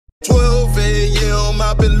a.m.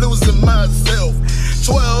 I've been losing myself.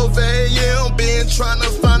 12 a.m. been trying to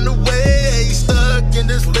find a way. Stuck in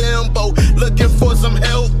this limbo, looking for some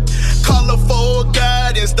help. Calling for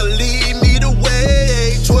guidance to lead me the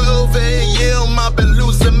way. 12 a.m. I've been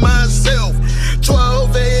losing myself.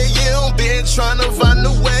 12 a.m. been trying to find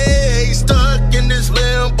a way. Stuck in this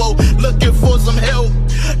limbo, looking for some help.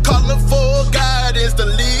 Calling for guidance to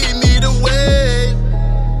lead me the way.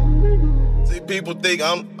 See, people think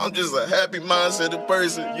I'm just a happy mindset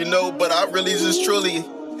person, you know, but I really just truly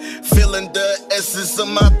feeling the essence of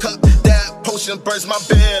my cup. That potion burns my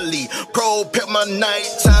belly, propel my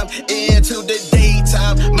nighttime into the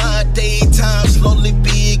daytime. My daytime slowly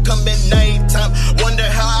becoming nighttime. Wonder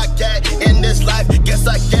how I got in this life. Guess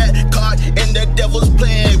I got caught in the devil's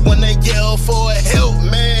plan when they yell for help,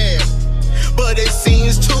 man. But it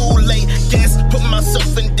seems too late. Guess put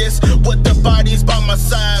myself in this with the bodies by my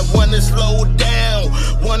side. Wanna slow down,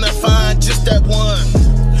 wanna find just that one.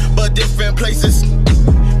 But different places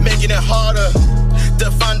making it harder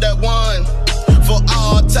to find that one. For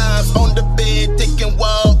all times on the bed, thinking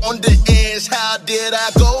while on the edge, how did I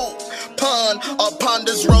go? Pond upon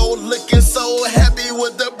this road, looking so happy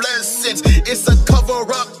with the blessings. It's a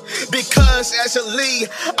cover-up because actually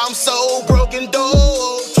I'm so broken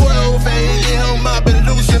though. 12 a.m. I've been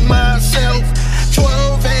losing myself.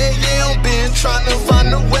 12 a.m. been trying to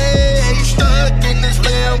find a way.